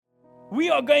We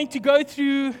are going to go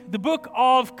through the book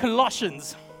of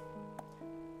Colossians.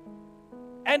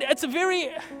 And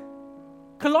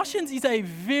Colossians is a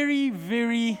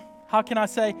very, how can I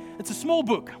say, it's a small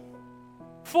book.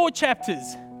 4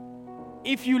 chapters.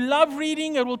 If you love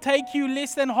reading, it will take you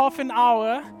less than half an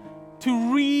hour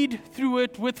to read through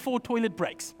it with 4 toilet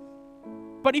breaks.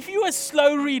 But if you're a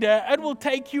slow reader, it will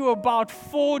take you about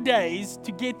 4 days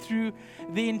to get through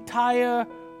the entire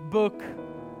book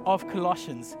of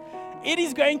Colossians. It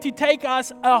is going to take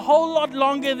us a whole lot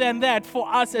longer than that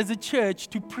for us as a church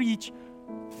to preach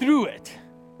through it.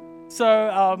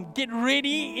 So get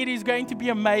ready. It is going to be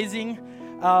amazing.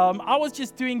 I was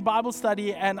just doing Bible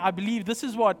study, and I believe this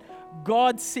is what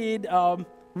God said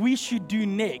we should do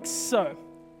next. So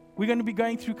we're going to be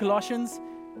going through Colossians.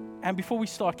 And before we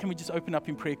start, can we just open up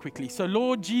in prayer quickly? So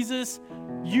Lord Jesus,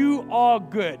 you are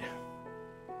good.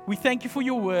 We thank you for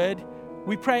your word.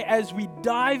 We pray as we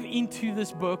dive into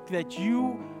this book that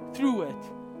you, through it,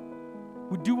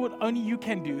 would do what only you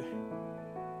can do.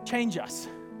 Change us,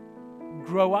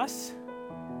 grow us,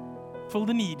 fill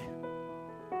the need,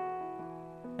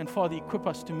 and Father, equip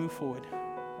us to move forward.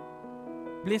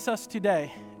 Bless us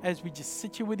today as we just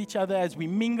sit here with each other, as we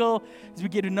mingle, as we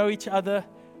get to know each other.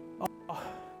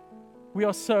 We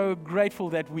are so grateful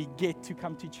that we get to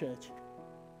come to church.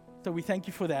 So we thank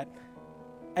you for that.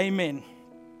 Amen.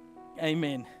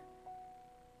 Amen.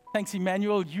 Thanks,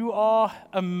 Emmanuel. You are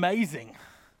amazing.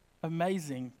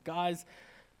 Amazing. Guys,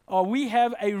 we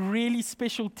have a really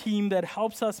special team that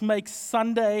helps us make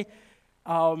Sunday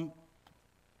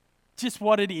just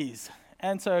what it is.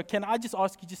 And so can I just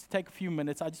ask you just to take a few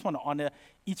minutes? I just want to honor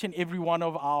each and every one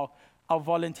of our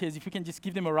volunteers. If we can just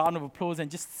give them a round of applause and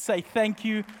just say thank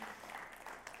you.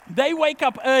 They wake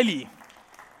up early.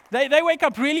 They wake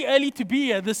up really early to be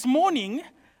here. This morning,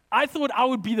 I thought I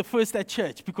would be the first at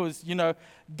church because,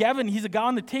 Gavin, he's a guy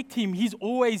on the tech team. He's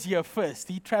always here first.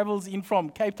 He travels in from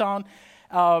Cape Town,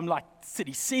 like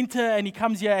city center, and he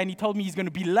comes here and he told me he's going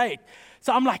to be late.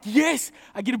 So I'm like, yes,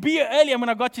 I get to be here early. And when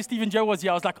I got to Stephen Joe was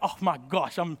here, I was like, oh my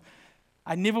gosh,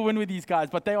 I never win with these guys,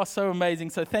 but they are so amazing.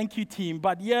 So thank you, team.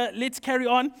 But yeah, let's carry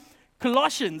on.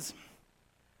 Colossians.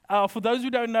 For those who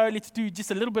don't know, let's do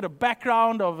just a little bit of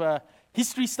background of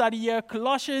history study here.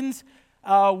 Colossians,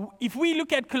 if we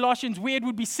look at Colossians, where it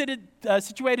would be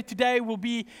situated today will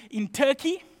be in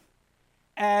Turkey.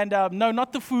 And no,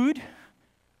 not the food.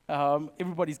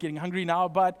 Everybody's getting hungry now.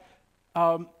 But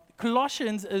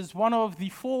Colossians is one of the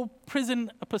 4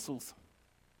 prison epistles.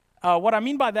 What I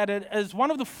mean by that is one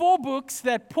of the 4 books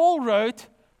that Paul wrote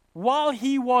while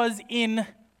he was in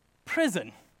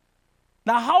prison.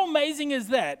 Now, how amazing is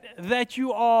that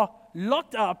you are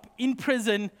locked up in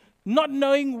prison, not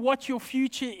knowing what your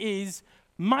future is,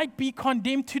 might be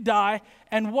condemned to die,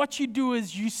 and what you do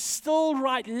is you still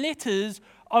write letters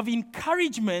of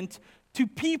encouragement to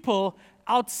people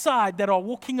outside that are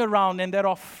walking around and that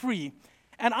are free.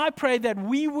 And I pray that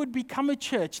we would become a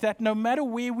church that no matter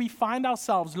where we find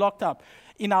ourselves locked up,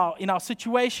 in our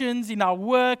situations, in our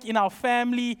work, in our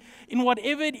family, in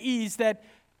whatever it is, that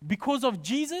because of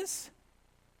Jesus,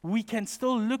 we can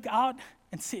still look out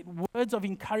and say words of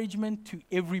encouragement to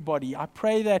everybody. I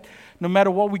pray that no matter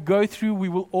what we go through, we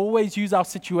will always use our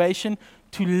situation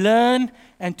to learn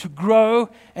and to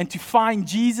grow and to find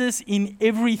Jesus in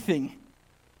everything.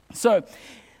 So,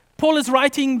 Paul is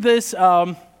writing this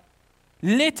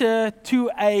letter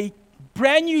to a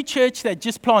brand new church that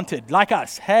just planted, like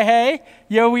us. Hey,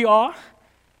 here we are.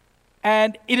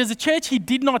 And it is a church he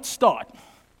did not start,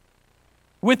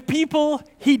 with people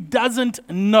he doesn't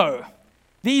know.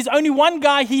 There's only one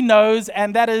guy he knows,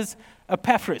 and that is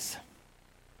Epaphras.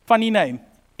 Funny name.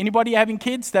 Anybody having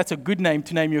kids? That's a good name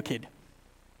to name your kid.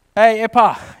 Hey,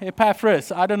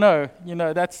 Epaphras. I don't know.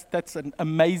 That's an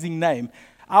amazing name.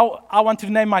 I want to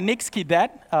name my next kid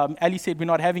that. Ali said we're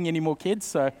not having any more kids,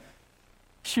 so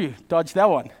dodge that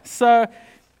one. So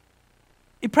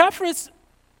Epaphras,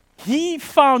 he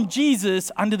found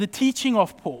Jesus under the teaching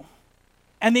of Paul.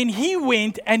 And then he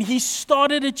went and he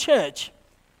started a church.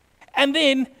 And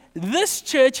then this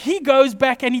church, he goes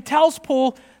back and he tells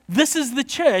Paul, this is the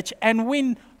church. And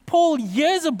when Paul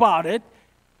hears about it,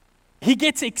 he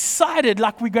gets excited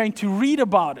like we're going to read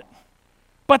about it.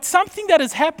 But something that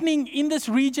is happening in this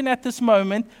region at this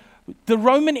moment, the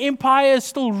Roman Empire is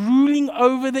still ruling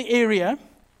over the area.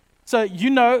 So,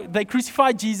 they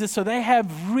crucified Jesus, so they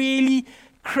have really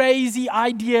crazy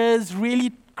ideas,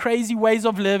 really crazy ways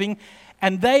of living.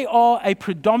 And they are a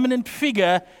predominant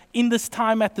figure in this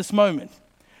time at this moment.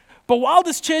 But while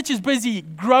this church is busy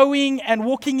growing and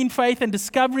walking in faith and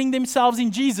discovering themselves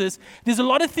in Jesus, there's a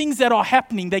lot of things that are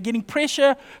happening. They're getting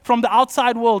pressure from the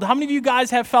outside world. How many of you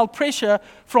guys have felt pressure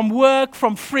from work,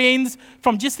 from friends,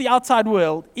 from just the outside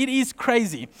world? It is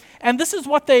crazy. And this is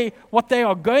what they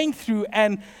are going through.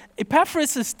 And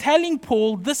Epaphras is telling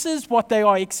Paul this is what they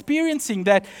are experiencing,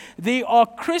 that there are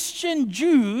Christian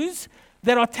Jews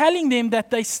that are telling them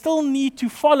that they still need to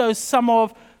follow some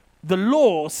of the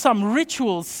law, some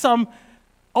rituals, some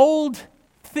old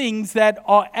things that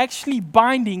are actually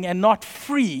binding and not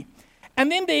free.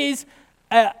 And then there's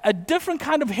a different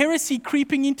kind of heresy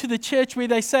creeping into the church where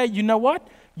they say, you know what?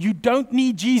 You don't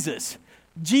need Jesus.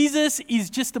 Jesus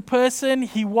is just a person.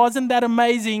 He wasn't that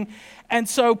amazing. And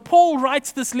so Paul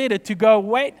writes this letter to go,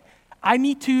 wait, I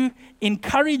need to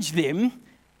encourage them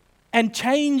and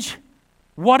change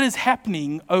what is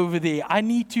happening over there. I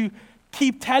need to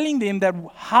keep telling them that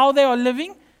how they are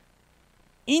living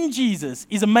in Jesus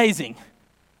is amazing.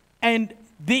 And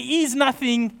there is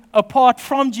nothing apart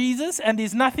from Jesus, and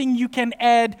there's nothing you can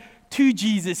add to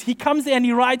Jesus. He comes there and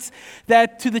he writes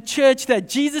that to the church that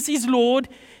Jesus is Lord,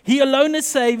 He alone is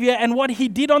Savior, and what He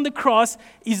did on the cross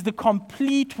is the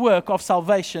complete work of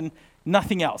salvation,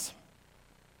 nothing else.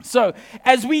 So,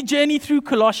 as we journey through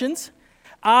Colossians,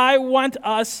 I've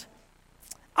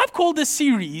called this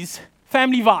series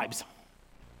Family Vibes.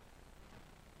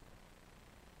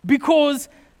 Because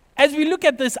as we look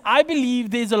at this, I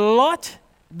believe there's a lot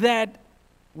that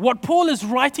what Paul is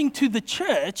writing to the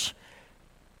church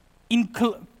in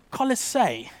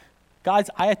Colossae. Guys,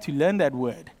 I had to learn that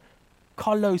word.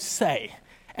 Colossae.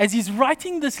 As he's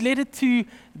writing this letter to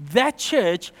that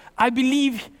church, I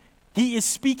believe he is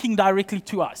speaking directly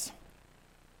to us.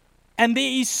 And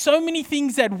there is so many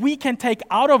things that we can take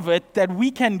out of it that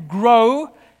we can grow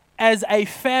as a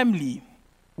family.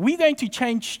 We're going to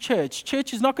change church.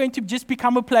 Church is not going to just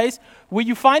become a place where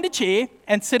you find a chair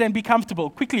and sit and be comfortable.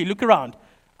 Quickly, look around.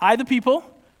 Either people,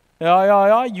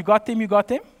 yeah, you got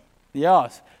them?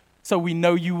 Yes. So we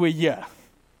know you were here.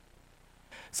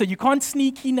 So you can't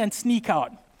sneak in and sneak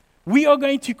out. We are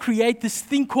going to create this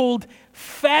thing called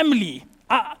family.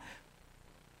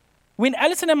 When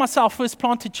Alison and myself first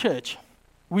planted church,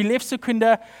 we left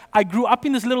Secunda. I grew up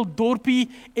in this little dorpie.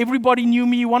 Everybody knew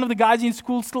me. One of the guys in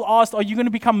school still asked, are you going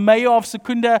to become mayor of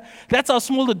Secunda? That's how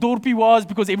small the dorpie was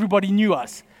because everybody knew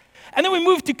us. And then we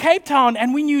moved to Cape Town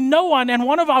and we knew no one. And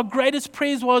one of our greatest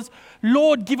prayers was,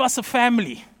 Lord, give us a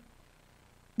family.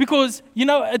 Because,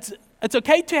 it's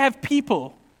okay to have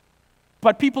people,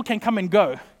 but people can come and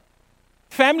go.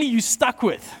 Family you're stuck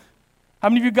with. How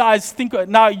many of you guys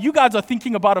now you guys are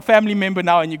thinking about a family member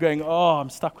now and you're going, oh, I'm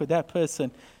stuck with that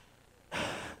person.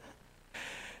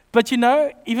 But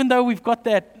even though we've got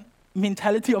that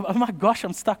mentality of, oh my gosh,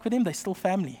 I'm stuck with them, they're still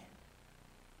family.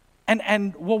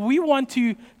 And what we want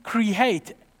to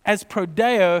create as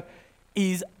Prodeo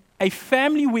is a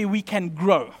family where we can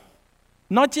grow.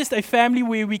 Not just a family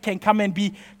where we can come and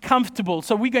be comfortable.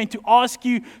 So we're going to ask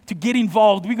you to get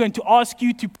involved. We're going to ask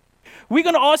you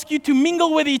to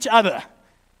mingle with each other.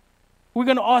 We're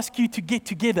going to ask you to get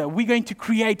together. We're going to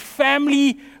create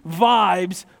family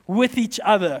vibes with each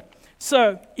other.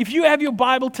 So if you have your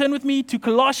Bible, turn with me to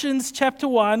Colossians chapter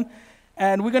 1,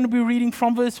 and we're going to be reading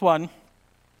from verse 1.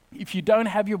 If you don't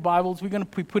have your Bibles, we're going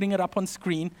to be putting it up on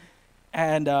screen.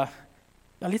 And now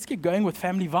let's get going with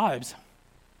family vibes.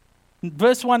 In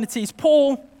verse 1, it says,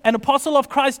 Paul, an apostle of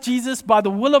Christ Jesus by the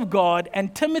will of God,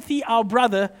 and Timothy, our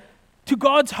brother, to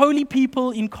God's holy people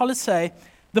in Colossae,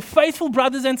 the faithful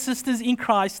brothers and sisters in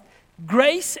Christ,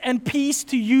 grace and peace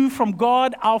to you from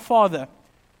God our Father.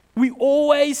 We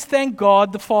always thank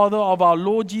God, the Father of our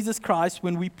Lord Jesus Christ,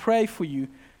 when we pray for you,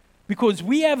 because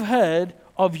we have heard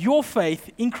of your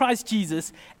faith in Christ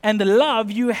Jesus and the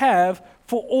love you have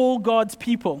for all God's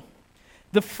people.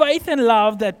 The faith and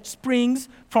love that springs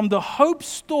from the hope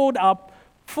stored up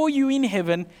for you in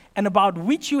heaven, and about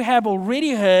which you have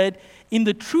already heard in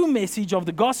the true message of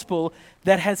the gospel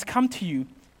that has come to you.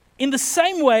 In the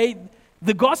same way,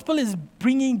 the gospel is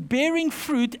bearing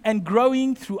fruit and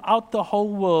growing throughout the whole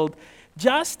world,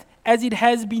 just as it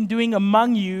has been doing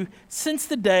among you since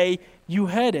the day you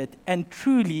heard it and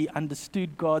truly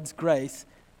understood God's grace.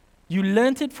 You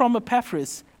learnt it from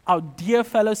Epaphras, our dear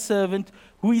fellow servant,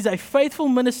 who is a faithful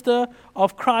minister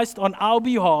of Christ on our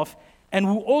behalf, and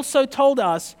who also told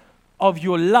us of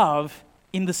your love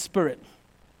in the Spirit.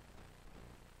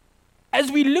 As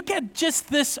we look at just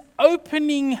this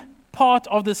opening part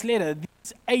of this letter,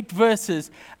 these 8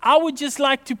 verses, I would just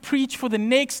like to preach for the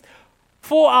next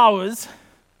 4 hours.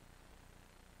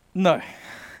 No,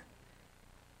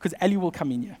 because Ali will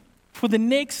come in here. For the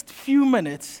next few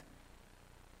minutes,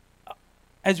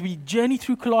 as we journey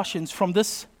through Colossians from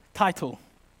this title,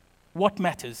 What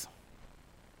Matters?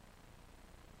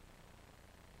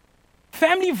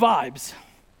 Family vibes.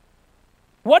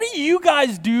 What do you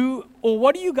guys do, or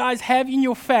what do you guys have in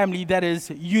your family that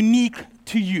is unique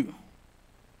to you?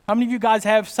 How many of you guys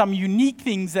have some unique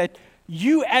things that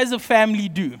you as a family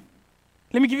do?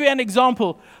 Let me give you an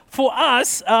example. For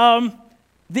us,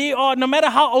 there are, no matter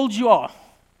how old you are,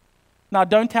 now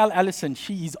don't tell Alison,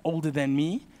 she is older than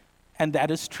me, and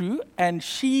that is true, and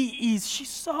she's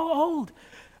so old.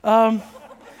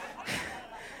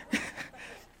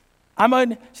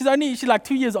 She's like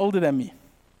 2 years older than me,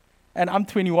 and I'm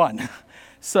 21,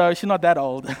 so she's not that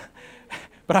old,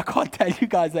 but I can't tell you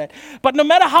guys that. But no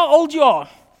matter how old you are,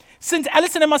 since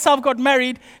Alison and myself got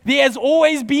married, there has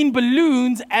always been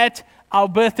balloons at our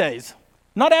birthdays.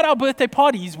 Not at our birthday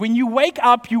parties. When you wake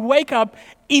up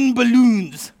in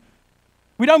balloons.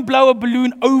 We don't blow a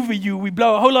balloon over you. We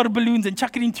blow a whole lot of balloons and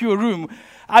chuck it into your room.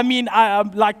 I mean,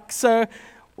 so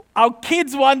our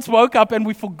kids once woke up and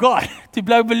we forgot to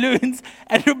blow balloons.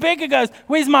 And Rebecca goes,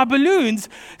 "Where's my balloons?"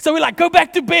 So we're like, "Go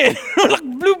back to bed."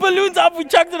 Blew balloons up, we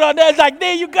chucked it on there. It's like,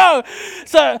 there you go.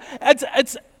 So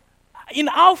it's in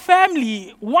our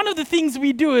family, one of the things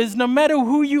we do is no matter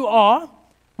who you are,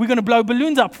 we're going to blow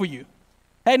balloons up for you.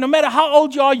 Hey, no matter how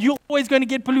old you are, you're always going to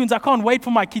get balloons. I can't wait for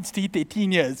my kids to hit their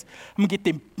teen years. I'm going to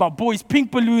get my boys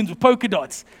pink balloons with polka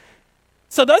dots.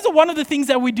 So those are one of the things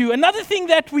that we do. Another thing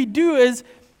that we do is,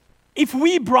 if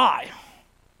we braai,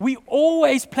 we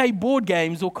always play board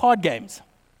games or card games.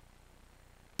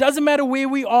 Doesn't matter where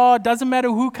we are, doesn't matter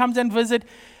who comes and visit.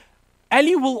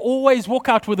 Ali will always walk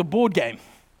out with a board game.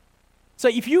 So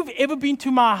if you've ever been to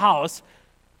my house,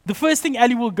 the first thing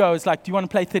Ali will go is like, "Do you want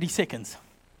to play 30 seconds?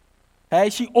 Hey,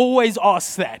 she always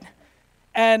asks that.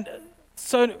 And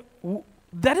so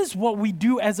that is what we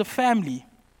do as a family.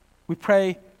 We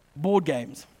play board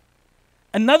games.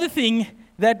 Another thing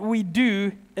that we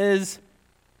do is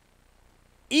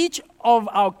each of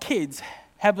our kids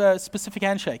have a specific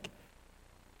handshake.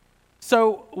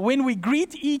 So when we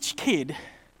greet each kid,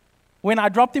 when I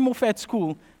drop them off at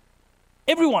school,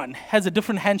 everyone has a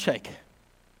different handshake.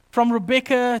 From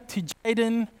Rebecca to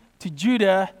Jaden to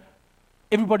Judah,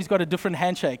 everybody's got a different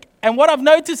handshake. And what I've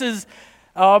noticed is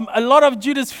a lot of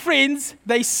Judah's friends,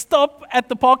 they stop at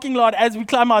the parking lot as we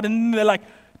climb out, and they're like,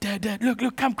 "Dad,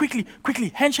 look, come quickly,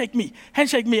 handshake me.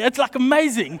 It's like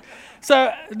amazing."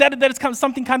 So that is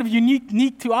something kind of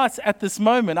unique to us at this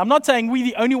moment. I'm not saying we're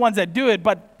the only ones that do it,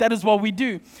 but that is what we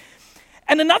do.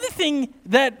 And another thing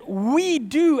that we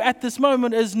do at this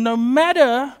moment is, no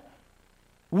matter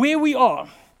where we are,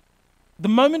 the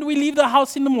moment we leave the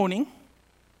house in the morning,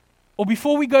 or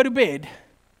before we go to bed,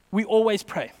 we always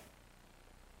pray.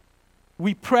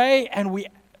 We pray and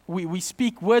we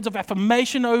speak words of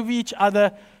affirmation over each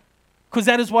other, because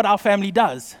that is what our family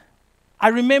does. I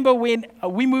remember when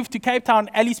we moved to Cape Town,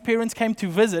 Ali's parents came to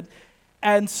visit,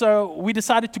 and so we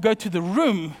decided to go to the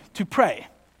room to pray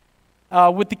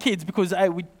with the kids, because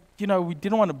we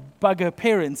didn't want to bug her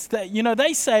parents.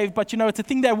 They saved, but it's a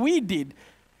thing that we did.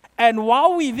 And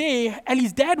while we're there,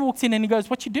 Ali's dad walks in and he goes,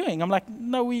 "What you doing?" I'm like,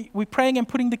 "No, we're praying and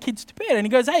putting the kids to bed." And he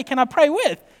goes, "Hey, can I pray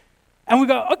with?" And we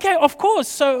go, "Okay, of course."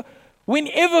 So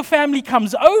whenever family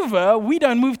comes over, we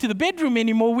don't move to the bedroom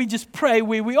anymore. We just pray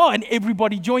where we are, and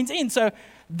everybody joins in. So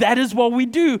that is what we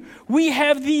do. We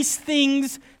have these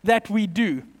things that we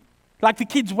do. Like the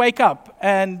kids wake up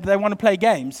and they want to play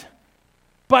games.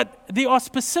 But there are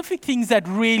specific things that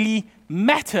really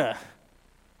matter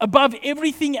above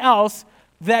everything else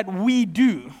that we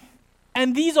do.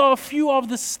 And these are a few of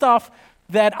the stuff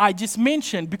that I just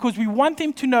mentioned, because we want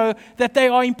them to know that they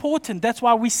are important. That's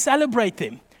why we celebrate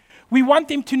them. We want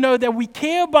them to know that we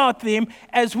care about them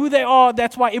as who they are.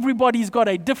 That's why everybody's got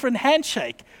a different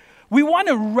handshake. We want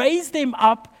to raise them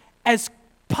up as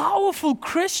powerful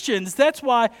Christians. That's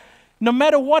why no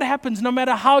matter what happens, no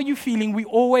matter how you're feeling, we're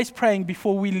always praying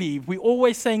before we leave. We're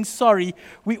always saying sorry.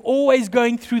 We're always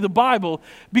going through the Bible,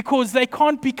 because they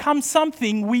can't become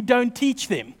something we don't teach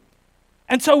them.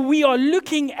 And so we are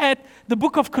looking at the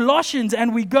book of Colossians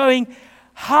and we're going,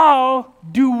 how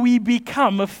do we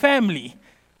become a family?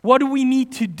 What do we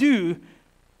need to do?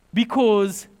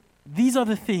 Because these are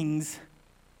the things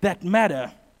that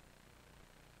matter.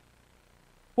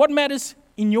 What matters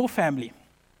in your family?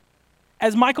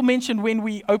 As Michael mentioned when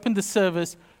we opened the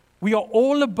service, we are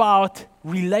all about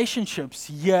relationships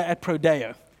here at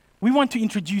Prodeo. We want to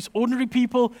introduce ordinary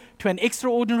people to an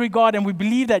extraordinary God, and we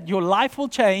believe that your life will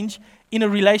change in a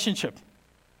relationship.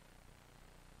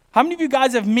 How many of you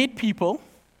guys have met people,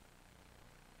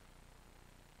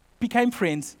 became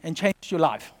friends, and changed your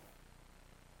life?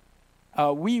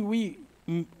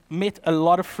 met a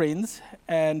lot of friends,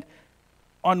 and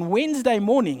on Wednesday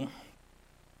morning,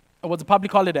 it was a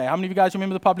public holiday. How many of you guys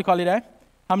remember the public holiday?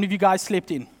 How many of you guys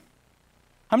slept in?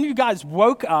 How many of you guys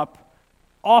woke up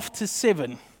after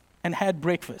 7 and had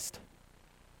breakfast?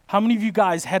 How many of you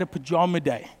guys had a pajama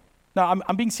day? Now,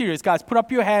 I'm being serious, guys. Put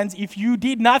up your hands if you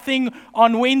did nothing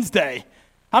on Wednesday.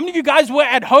 How many of you guys were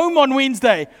at home on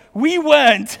Wednesday? We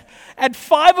weren't. At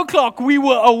 5 o'clock, we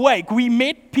were awake. We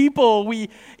met people. We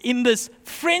in this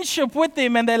friendship with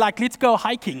them, and they're like, let's go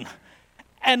hiking.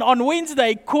 And on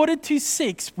Wednesday,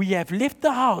 5:45, we have left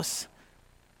the house,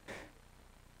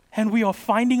 and we are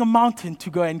finding a mountain to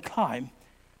go and climb.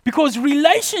 Because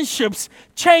relationships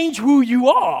change who you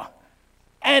are.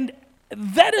 And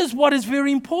that is what is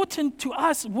very important to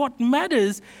us. What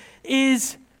matters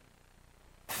is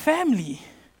family.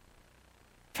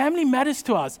 Family matters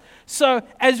to us. So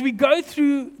as we go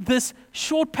through this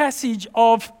short passage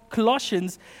of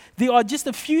Colossians, there are just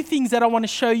a few things that I want to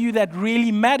show you that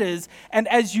really matters. And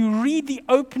as you read the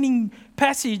opening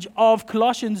passage of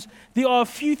Colossians, there are a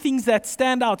few things that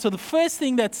stand out. So the first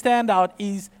thing that stand out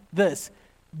is this: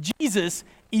 Jesus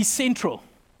is central.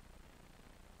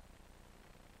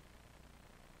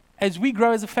 As we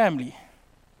grow as a family,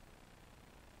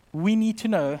 we need to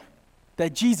know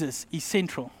that Jesus is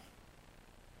central.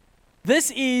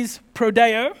 This is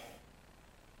Prodeo,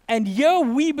 and here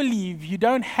we believe you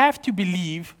don't have to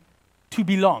believe to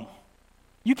belong.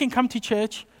 You can come to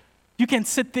church, you can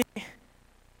sit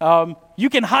there, you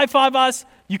can high-five us,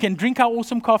 you can drink our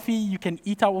awesome coffee, you can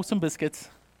eat our awesome biscuits,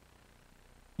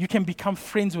 you can become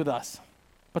friends with us.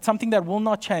 But something that will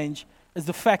not change is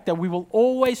the fact that we will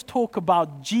always talk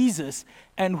about Jesus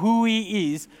and who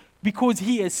He is, because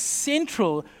He is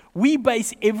central. We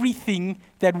base everything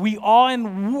that we are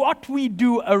and what we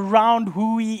do around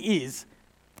who He is.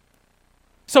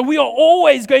 So we are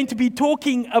always going to be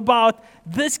talking about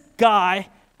this guy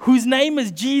whose name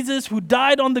is Jesus, who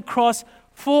died on the cross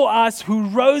for us, who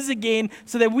rose again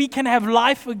so that we can have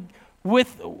life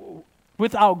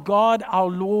with our God, our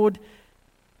Lord.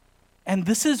 And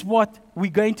this is what we're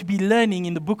going to be learning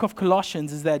in the book of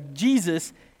Colossians, is that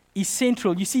Jesus is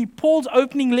central. You see, Paul's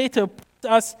opening letter puts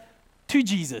us to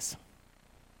Jesus.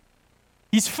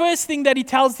 His first thing that he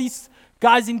tells these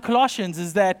guys in Colossians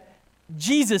is that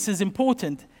Jesus is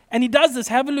important. And he does this.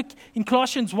 Have a look in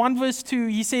Colossians 1 verse 2.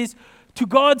 He says, to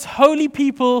God's holy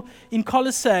people in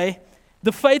Colossae,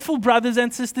 the faithful brothers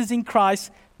and sisters in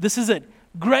Christ, this is it: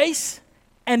 grace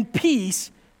and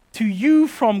peace to you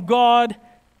from God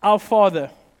our Father.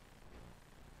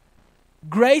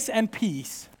 Grace and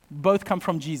peace both come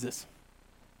from Jesus.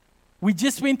 We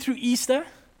just went through Easter.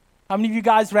 How many of you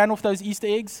guys ran off those Easter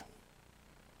eggs?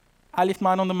 I left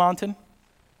mine on the mountain.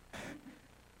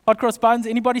 Hot cross buns.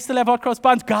 Anybody still have hot cross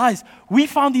buns? Guys, we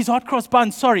found these hot cross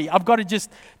buns. Sorry, I've got to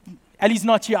just, Ellie's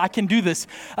not here, I can do this.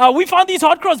 We found these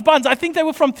hot cross buns. I think they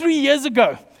were from 3 years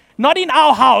ago. Not in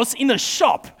our house, in a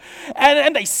shop.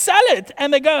 And they sell it,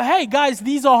 and they go, hey, guys,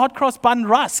 these are hot cross bun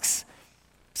rusks.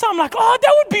 So I'm like, oh,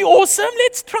 that would be awesome.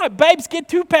 Let's try. Babes, get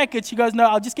 2 packets. She goes, no,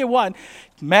 I'll just get 1.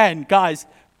 Man, guys,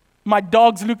 my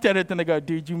dogs looked at it, and they go,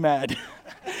 dude, you mad.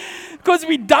 Because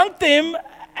we dunked them,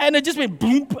 and it just went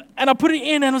boom, and I put it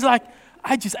in, and I was like,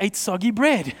 I just ate soggy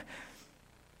bread.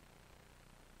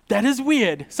 That is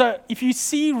weird. So if you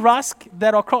see rusk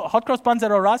that are hot cross buns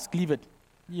that are rusk, leave it.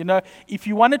 You know, if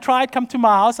you want to try it, come to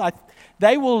my house.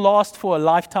 They will last for a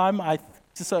lifetime.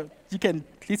 So you can,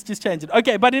 let's just change it.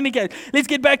 Okay, but in any case, let's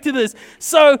get back to this.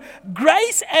 So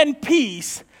grace and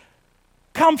peace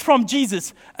come from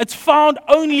Jesus. It's found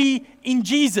only in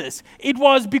Jesus. It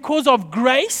was because of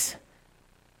grace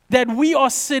that we are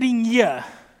sitting here.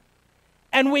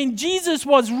 And when Jesus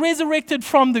was resurrected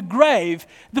from the grave,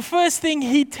 the first thing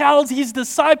He tells His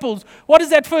disciples, what is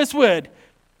that first word?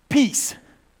 Peace.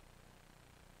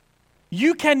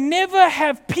 You can never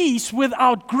have peace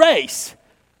without grace.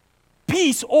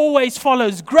 Peace always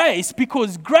follows grace,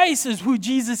 because grace is who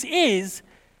Jesus is.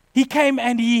 He came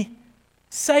and He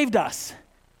saved us.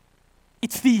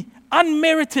 It's the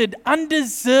unmerited,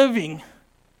 undeserving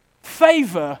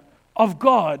favor of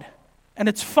God, and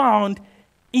it's found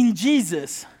in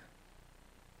Jesus.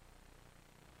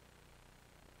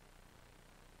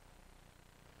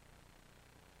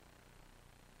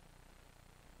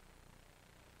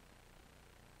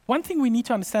 One thing we need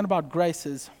to understand about grace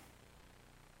is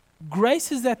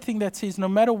that thing that says no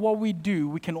matter what we do,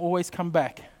 we can always come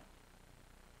back.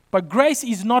 But grace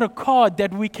is not a card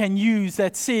that we can use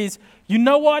that says, you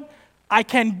know what, I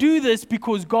can do this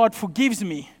because God forgives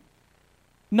me.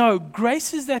 No,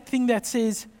 grace is that thing that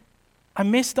says, I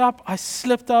messed up, I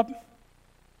slipped up,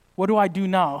 what do I do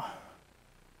now?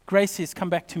 Grace says, come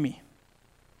back to me.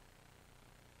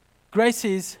 Grace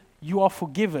says, you are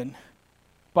forgiven.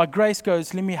 But grace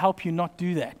goes, let me help you not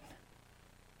do that.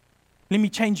 Let me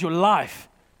change your life.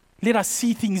 Let us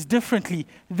see things differently.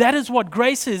 That is what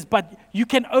grace is, but you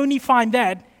can only find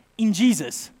that in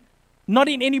Jesus. Not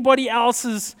in anybody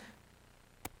else's,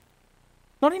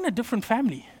 not in a different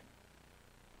family.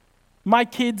 My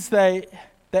kids, they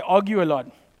argue a lot.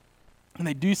 And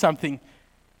they do something.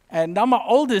 And now my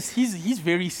oldest, he's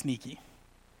very sneaky.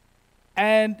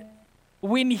 And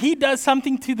when he does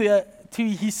something to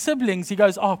his siblings, he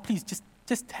goes, oh, please,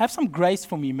 just have some grace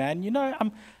for me, man. You know,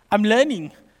 I'm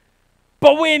learning.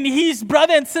 But when his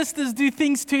brother and sisters do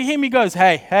things to him, he goes,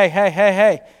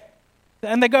 hey.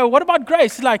 And they go, what about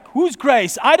grace? He's like, who's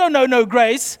grace? I don't know no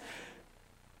grace.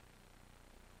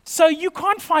 So you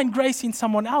can't find grace in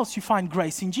someone else. You find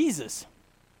grace in Jesus.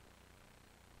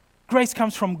 Grace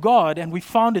comes from God, and we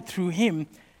found it through him.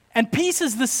 And peace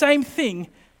is the same thing.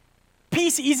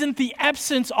 Peace isn't the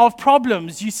absence of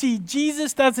problems. You see,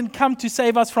 Jesus doesn't come to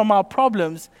save us from our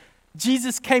problems.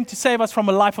 Jesus came to save us from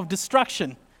a life of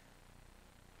destruction.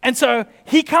 And so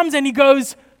he comes and he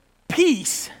goes,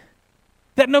 peace,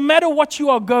 that no matter what you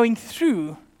are going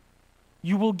through,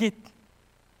 you will get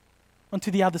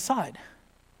onto the other side.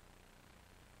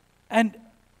 And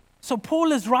so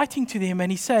Paul is writing to them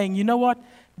and he's saying, you know what?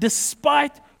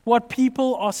 Despite what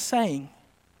people are saying,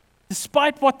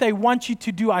 despite what they want you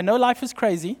to do, I know life is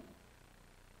crazy.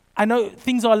 I know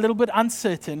things are a little bit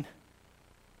uncertain.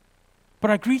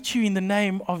 But I greet you in the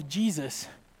name of Jesus,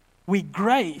 where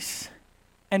grace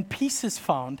and peace is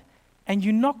found, and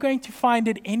you're not going to find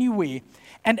it anywhere.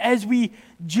 And as we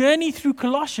journey through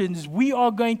Colossians, we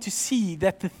are going to see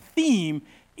that the theme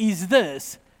is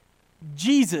this: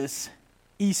 Jesus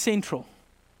is central.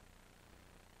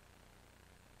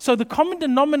 So the common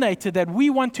denominator that we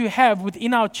want to have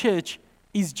within our church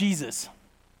is Jesus.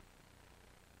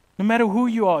 No matter who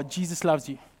you are, Jesus loves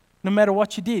you. No matter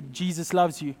what you did, Jesus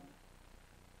loves you.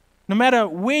 No matter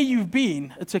where you've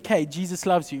been, it's okay, Jesus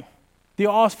loves you. There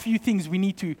are a few things we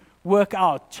need to work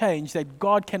out, change, that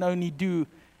God can only do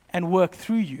and work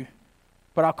through you.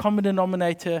 But our common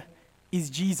denominator is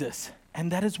Jesus.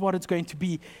 And that is what it's going to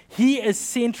be. He is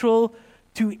central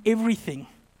to everything.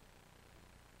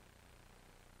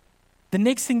 The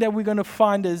next thing that we're going to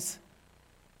find is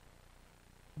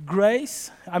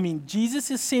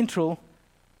Jesus is central,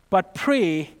 but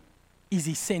prayer is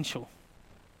essential.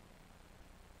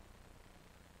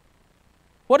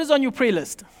 What is on your prayer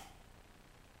list?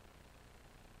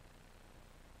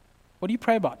 What do you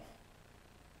pray about?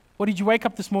 What did you wake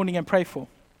up this morning and pray for?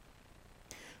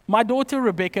 My daughter,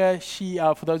 Rebecca, she,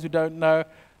 for those who don't know,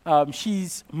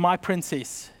 she's my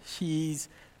princess. She's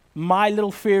my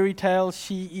little fairy tale.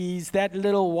 She is that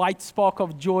little white spark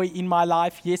of joy in my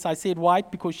life. Yes, I said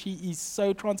white because she is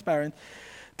so transparent.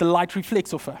 The light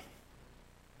reflects off her.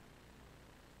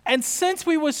 And since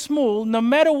we were small, no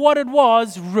matter what it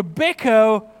was,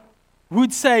 Rebecca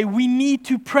would say, we need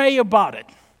to pray about it.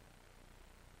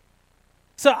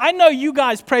 So I know you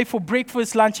guys pray for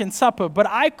breakfast, lunch, and supper, but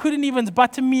I couldn't even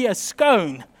butter me a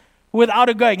scone without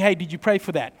her going, hey, did you pray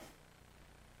for that?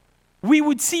 We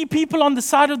would see people on the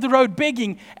side of the road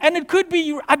begging, and it could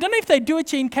be, I don't know if they do it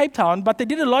here in Cape Town, but they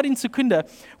did a lot in Secunda.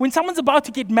 When someone's about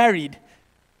to get married,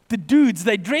 the dudes,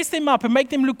 they dress them up and make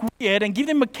them look weird and give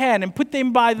them a can and put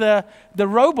them by the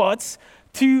robots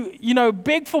to,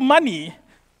 beg for money.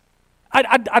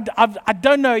 I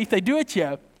don't know if they do it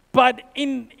here. But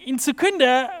in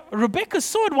Secunda, Rebecca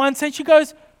saw it once and she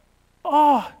goes,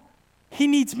 oh, he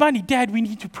needs money. Dad, we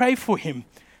need to pray for him.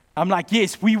 I'm like,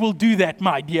 yes, we will do that,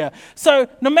 my dear. So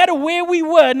no matter where we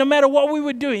were, no matter what we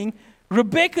were doing,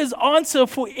 Rebecca's answer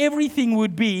for everything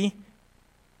would be,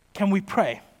 can we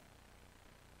pray?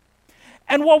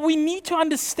 And what we need to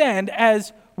understand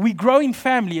as we grow in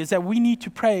family is that we need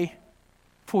to pray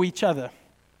for each other.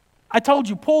 I told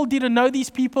you, Paul didn't know these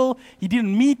people. He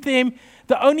didn't meet them.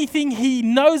 The only thing he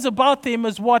knows about them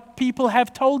is what people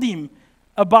have told him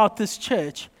about this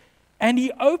church. And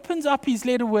he opens up his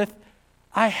letter with,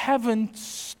 I haven't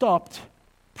stopped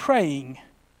praying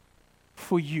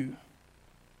for you.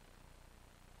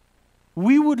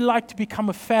 We would like to become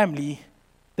a family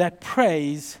that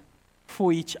prays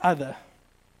for each other.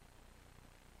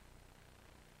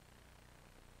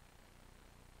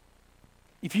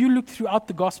 If you look throughout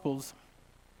the Gospels,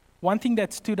 one thing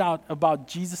that stood out about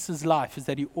Jesus' life is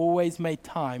that he always made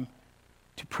time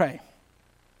to pray.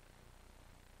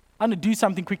 I'm going to do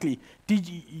something quickly. Did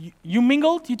you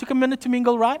mingled? You took a minute to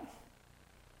mingle, right?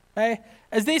 Hey,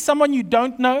 is there someone you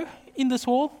don't know in this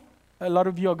hall? A lot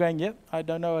of you are going, yep, I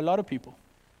don't know a lot of people.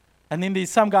 And then there's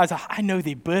some guys, I know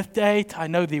their birth date, I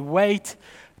know their weight,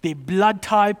 their blood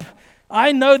type,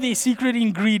 I know the secret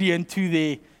ingredient to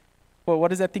their, well,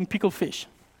 what is that thing? Pickled fish.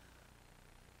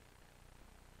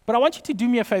 But I want you to do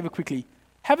me a favor quickly.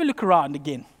 Have a look around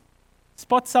again.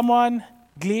 Spot someone,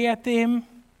 glare at them.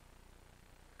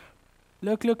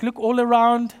 Look all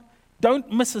around.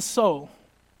 Don't miss a soul.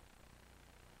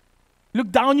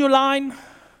 Look down your line.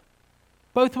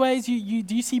 Both ways, do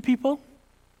you see people?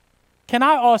 Can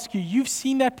I ask you, you've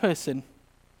seen that person.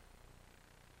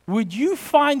 Would you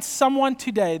find someone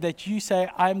today that you say,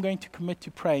 I'm going to commit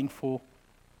to praying for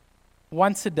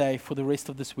once a day for the rest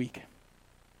of this week?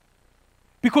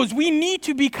 Because we need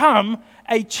to become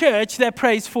a church that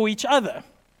prays for each other.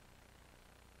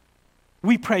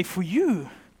 We pray for you.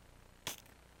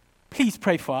 Please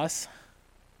pray for us.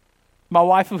 My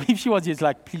wife, if she was here, is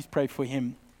like, please pray for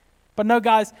him. But no,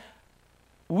 guys,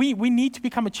 we need to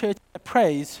become a church that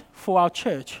prays for our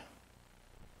church.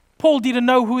 Paul didn't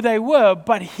know who they were,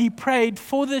 but he prayed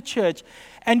for the church.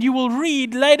 And you will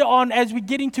read later on as we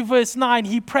get into verse 9,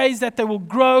 he prays that they will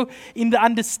grow in the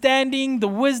understanding, the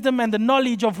wisdom, and the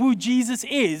knowledge of who Jesus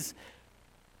is.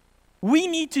 We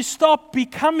need to stop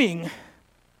becoming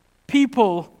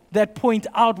people that point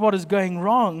out what is going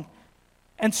wrong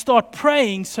and start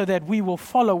praying so that we will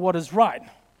follow what is right.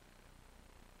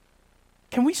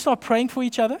 Can we start praying for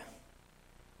each other?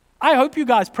 I hope you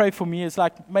guys pray for me. It's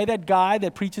like, may that guy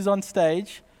that preaches on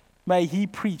stage, may he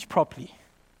preach properly.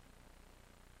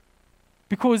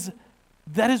 Because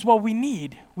that is what we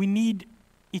need. We need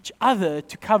each other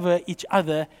to cover each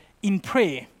other in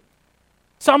prayer.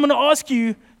 So I'm going to ask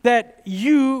you that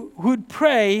you would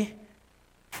pray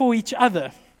for each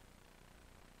other.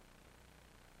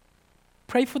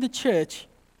 Pray for the church.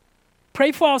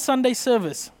 Pray for our Sunday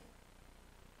service.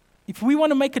 If we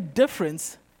want to make a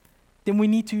difference, then we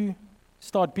need to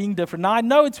start being different. Now, I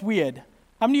know it's weird.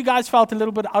 How many of you guys felt a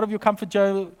little bit out of your comfort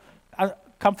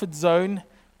zone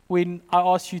when I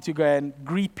asked you to go and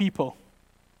greet people?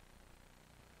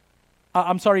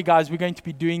 I'm sorry, guys, we're going to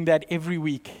be doing that every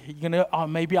week. You're going to,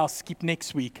 maybe I'll skip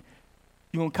next week.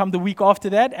 You're going to come the week after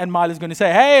that, and Mila's going to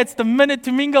say, hey, it's the minute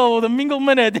to mingle, or the mingle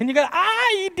minute. And you're going,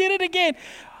 you did it again.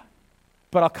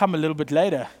 But I'll come a little bit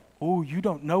later. Oh, you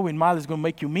don't know when Mila's going to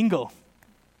make you mingle.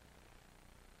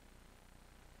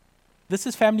 This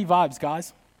is family vibes,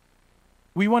 guys.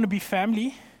 We want to be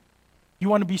family. You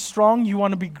want to be strong. You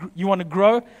want to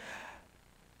grow.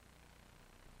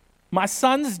 My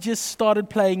sons just started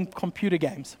playing computer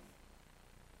games.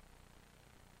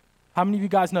 How many of you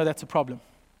guys know that's a problem?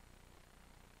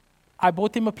 I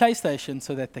bought them a PlayStation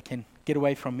so that they can get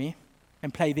away from me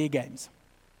and play their games.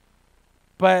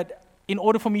 But in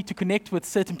order for me to connect with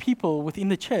certain people within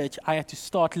the church, I had to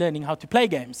start learning how to play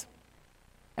games.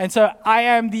 And so I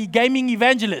am the gaming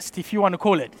evangelist, if you want to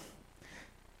call it.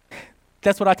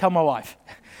 That's what I tell my wife.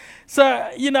 So,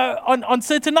 on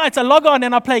certain nights I log on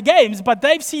and I play games, but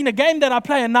they've seen a game that I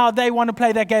play and now they want to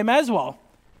play that game as well.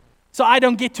 So I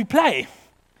don't get to play.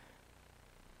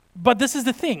 But this is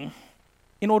the thing.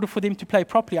 In order for them to play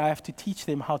properly, I have to teach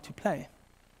them how to play.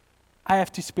 I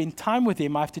have to spend time with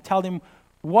them. I have to tell them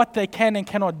what they can and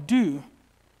cannot do.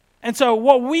 And so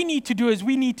what we need to do is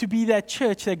we need to be that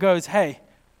church that goes, hey,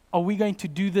 are we going to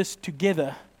do this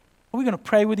together? Are we going to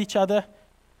pray with each other?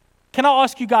 Can I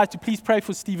ask you guys to please pray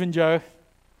for Stephen Joe?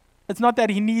 It's not that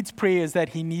he needs prayer, it's that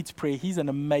he needs prayer. He's an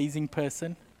amazing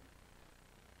person.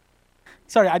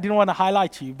 Sorry, I didn't want to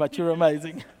highlight you, but you're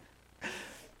amazing.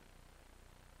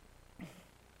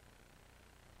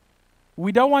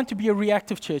 We don't want to be a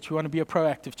reactive church, we want to be a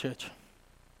proactive church.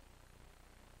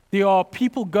 There are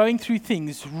people going through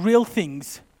things, real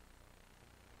things,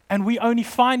 and we only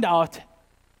find out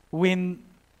when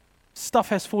stuff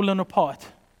has fallen apart.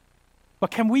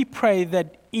 But can we pray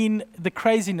that in the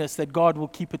craziness that God will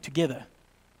keep it together?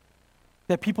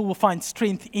 That people will find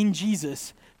strength in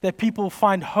Jesus, that people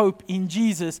find hope in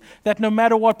Jesus, that no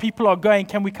matter what people are going,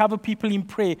 can we cover people in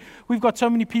prayer? We've got so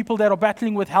many people that are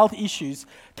battling with health issues.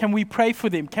 Can we pray for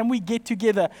them? Can we get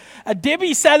together?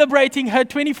 Debbie's celebrating her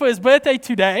 21st birthday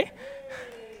today.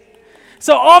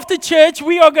 So after church,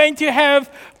 we are going to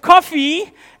have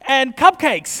coffee and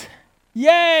cupcakes.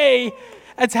 Yay!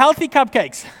 It's healthy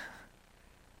cupcakes.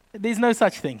 There's no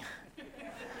such thing.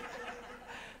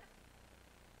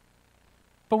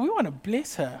 But we want to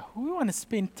bless her. We want to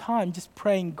spend time just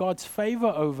praying God's favor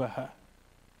over her.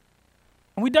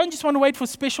 And we don't just want to wait for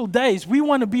special days. We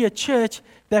want to be a church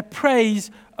that prays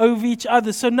over each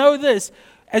other. So know this,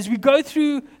 as we go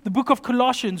through the book of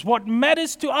Colossians, what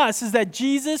matters to us is that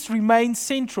Jesus remains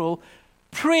central.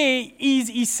 Prayer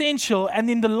is essential. And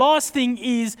then the last thing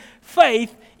is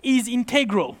faith is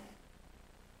integral.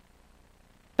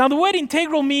 Now the word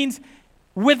integral means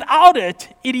without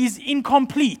it, it is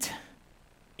incomplete.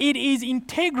 it is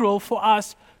integral for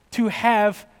us to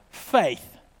have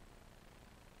faith.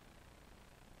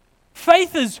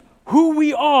 Faith is who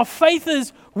we are. Faith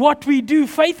is what we do.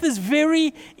 Faith is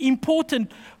very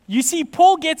important. You see,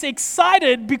 Paul gets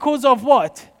excited because of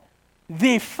what?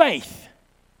 Their faith.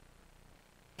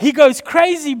 He goes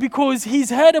crazy because he's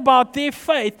heard about their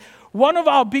faith. One of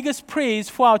our biggest prayers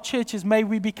for our church is, may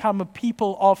we become a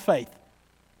people of faith.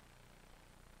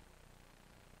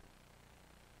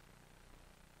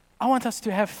 I want us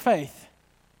to have faith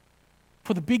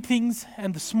for the big things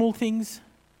and the small things,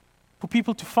 for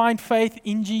people to find faith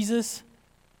in Jesus,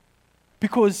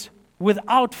 because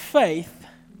without faith,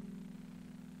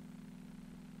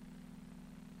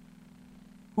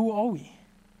 who are we?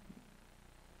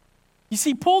 You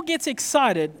see, Paul gets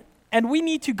excited, and we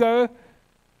need to go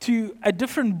to a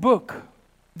different book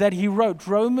that he wrote,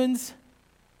 Romans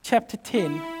chapter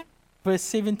 10, verse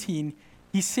 17.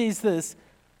 He says this,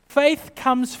 faith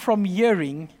comes from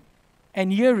hearing,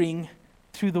 and hearing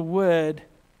through the word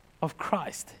of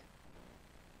Christ.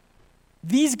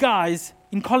 These guys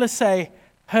in Colossae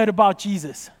heard about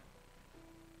Jesus.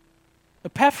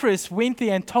 Epaphras went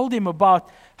there and told him about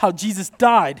how Jesus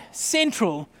died,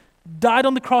 died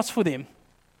on the cross for them,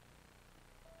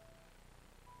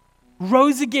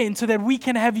 rose again so that we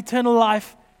can have eternal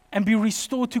life and be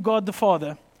restored to God the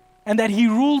Father, and that He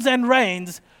rules and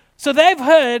reigns. So they've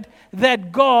heard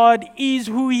that God is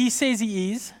who He says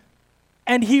He is,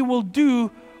 and He will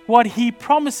do what He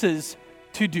promises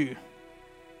to do.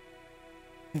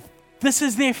 This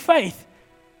is their faith,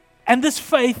 and this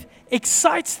faith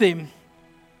excites them.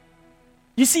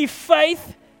 You see,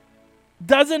 faith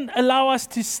doesn't allow us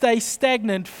to stay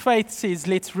stagnant. Faith says,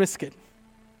 let's risk it.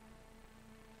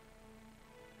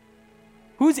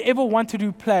 Who's ever wanted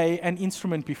to play an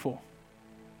instrument before?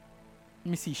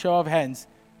 Let me see, show of hands.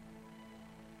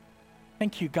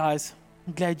 Thank you, guys.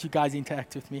 I'm glad you guys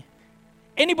interact with me.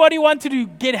 Anybody wanted to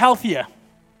get healthier?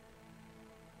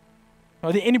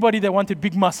 Are there anybody that wanted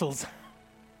big muscles?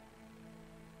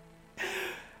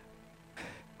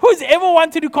 Who's ever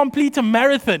wanted to complete a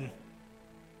marathon?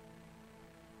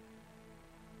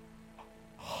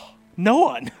 No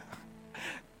one.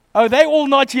 Oh, they all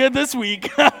not here this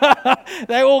week.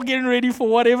 They're all getting ready for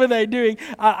whatever they're doing.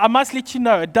 I must let you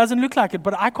know, it doesn't look like it,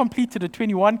 but I completed a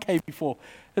 21K before.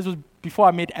 This was before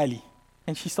I met Ali,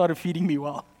 and she started feeding me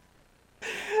well.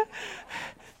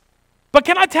 But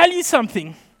can I tell you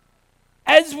something?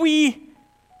 As we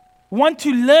want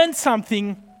to learn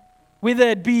something, whether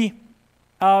it be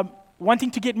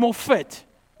wanting to get more fit,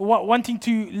 wanting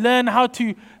to learn how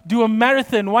to do a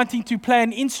marathon, wanting to play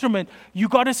an instrument, you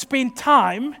got to spend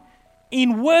time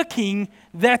in working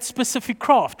that specific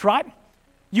craft, right?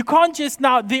 You can't just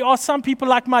now, there are some people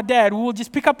like my dad who will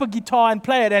just pick up a guitar and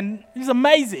play it, and it's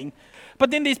amazing.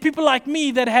 But then there's people like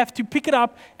me that have to pick it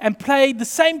up and play the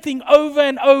same thing over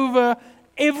and over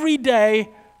every day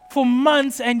for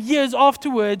months and years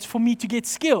afterwards for me to get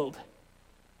skilled.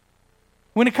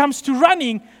 When it comes to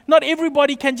running, not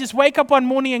everybody can just wake up one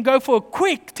morning and go for a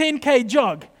quick 10K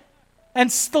jog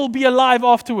and still be alive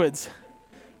afterwards.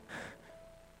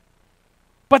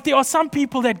 But there are some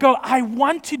people that go, I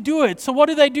want to do it. So what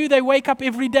do? They wake up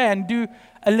every day and do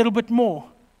a little bit more,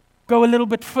 go a little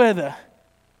bit further,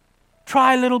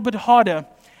 try a little bit harder.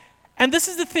 And this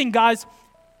is the thing, guys.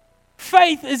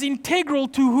 Faith is integral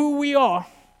to who we are.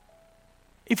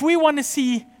 If we want to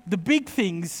see the big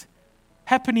things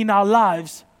happen in our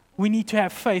lives, we need to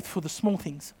have faith for the small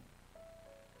things.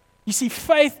 You see,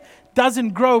 faith doesn't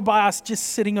grow by us just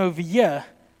sitting over here.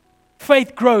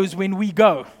 Faith grows when we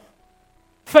go.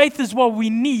 Faith is what we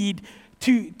need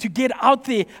to get out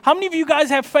there. How many of you guys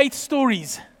have faith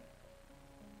stories?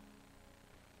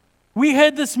 We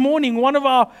heard this morning, one of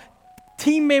our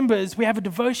team members, we have a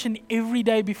devotion every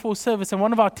day before service, and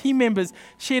one of our team members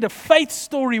shared a faith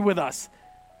story with us.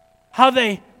 How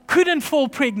they couldn't fall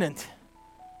pregnant.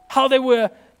 How they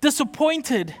were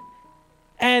disappointed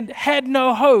and had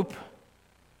no hope.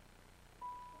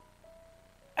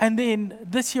 And then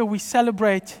this year we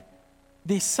celebrate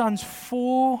their son's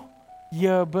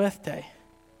 4-year birthday.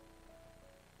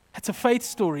 That's a faith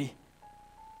story.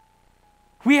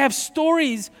 We have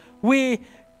stories where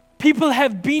people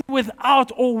have been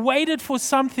without or waited for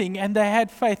something, and they had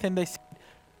faith and they said,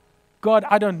 God,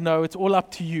 I don't know, it's all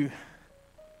up to you.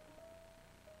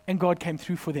 And God came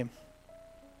through for them.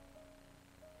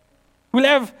 We'll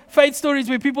have faith stories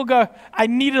where people go, I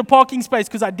needed a parking space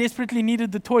because I desperately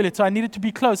needed the toilet, so I needed to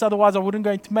be close, otherwise I wouldn't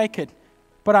going to make it.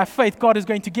 But I have faith God is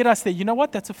going to get us there. You know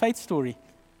what? That's a faith story.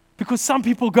 Because some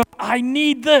people go, I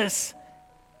need this.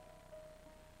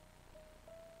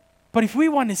 But if we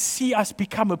want to see us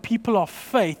become a people of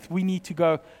faith, we need to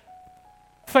go,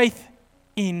 faith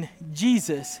in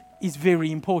Jesus is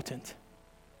very important.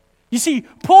 You see,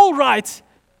 Paul writes,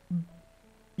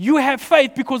 you have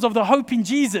faith because of the hope in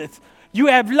Jesus. You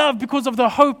have love because of the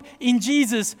hope in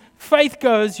Jesus. Faith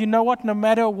goes, you know what, no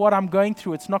matter what I'm going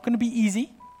through, it's not going to be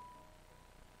easy.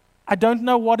 I don't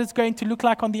know what it's going to look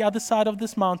like on the other side of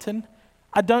this mountain.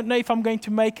 I don't know if I'm going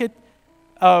to make it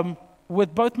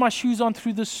with both my shoes on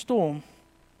through the storm.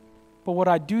 But what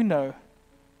I do know,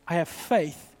 I have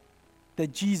faith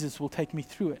that Jesus will take me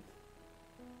through it.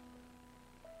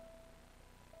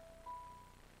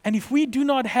 And if we do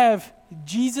not have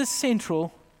Jesus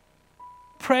central,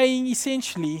 praying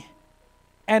essentially,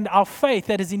 and our faith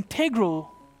that is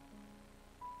integral,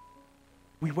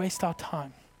 we waste our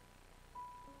time.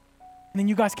 And then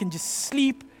you guys can just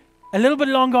sleep a little bit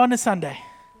longer on a Sunday.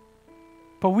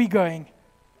 But we've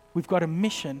got a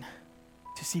mission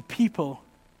to see people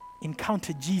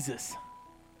encounter Jesus.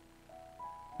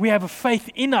 We have a faith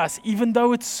in us, even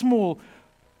though it's small.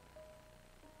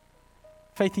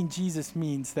 Faith in Jesus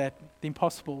means that the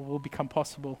impossible will become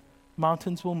possible.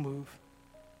 Mountains will move.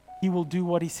 He will do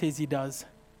what he says he does.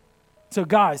 So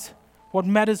guys, what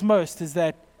matters most is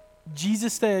that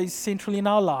Jesus stays central in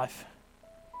our life.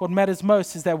 What matters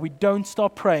most is that we don't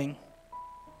stop praying.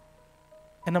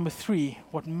 And number 3,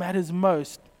 what matters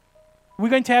most, we're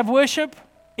going to have worship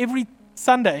every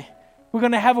Sunday. We're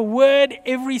going to have a word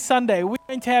every Sunday. We're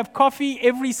going to have coffee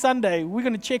every Sunday. We're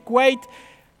going to check weight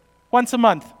once a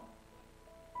month.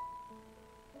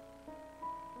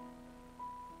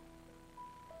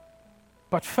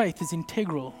 But faith is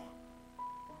integral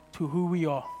to who we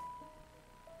are.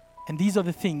 And these are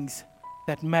the things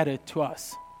that matter to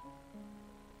us.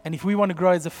 And if we want to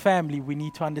grow as a family, we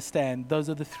need to understand those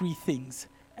are the 3 things.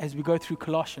 As we go through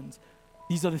Colossians,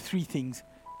 these are the 3 things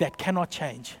that cannot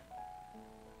change.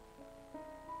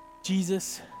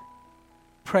 Jesus,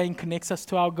 praying connects us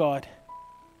to our God,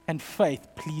 and faith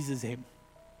pleases him.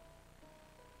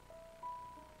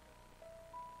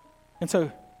 And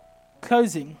so,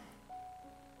 closing,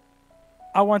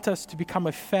 I want us to become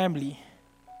a family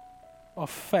of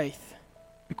faith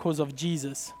because of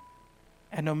Jesus.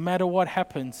 And no matter what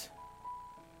happens,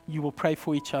 you will pray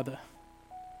for each other.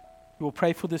 You will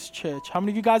pray for this church. How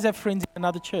many of you guys have friends in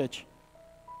another church?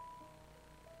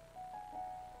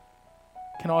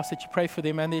 Can I ask that you pray for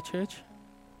them and their church?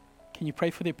 Can you pray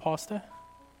for their pastor?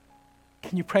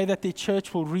 Can you pray that their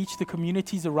church will reach the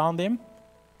communities around them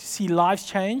to see lives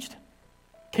changed?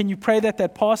 Can you pray that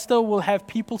that pastor will have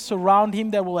people surround him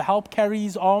that will help carry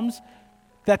his arms?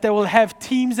 That they will have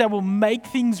teams that will make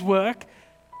things work?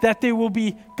 That there will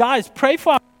be, guys, pray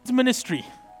for our ministry.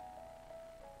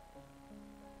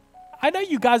 I know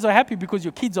you guys are happy because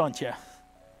your kids aren't here.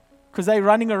 Because they're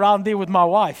running around there with my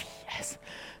wife. Yes.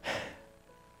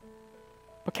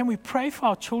 But can we pray for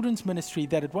our children's ministry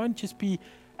that it won't just be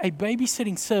a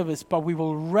babysitting service, but we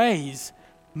will raise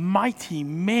mighty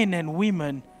men and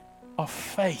women of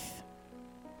faith.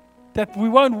 That we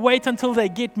won't wait until they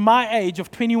get my age of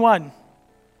 21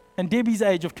 and Debbie's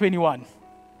age of 21.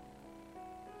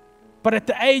 But at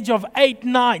the age of 8,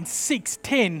 9, 6,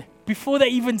 10, before they're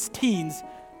even teens,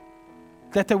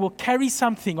 that they will carry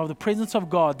something of the presence of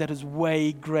God that is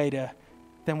way greater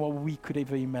than what we could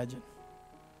ever imagine.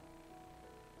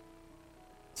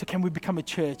 So can we become a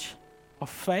church of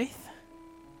faith,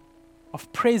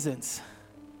 of presence,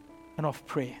 and of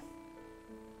prayer?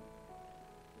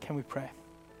 Can we pray?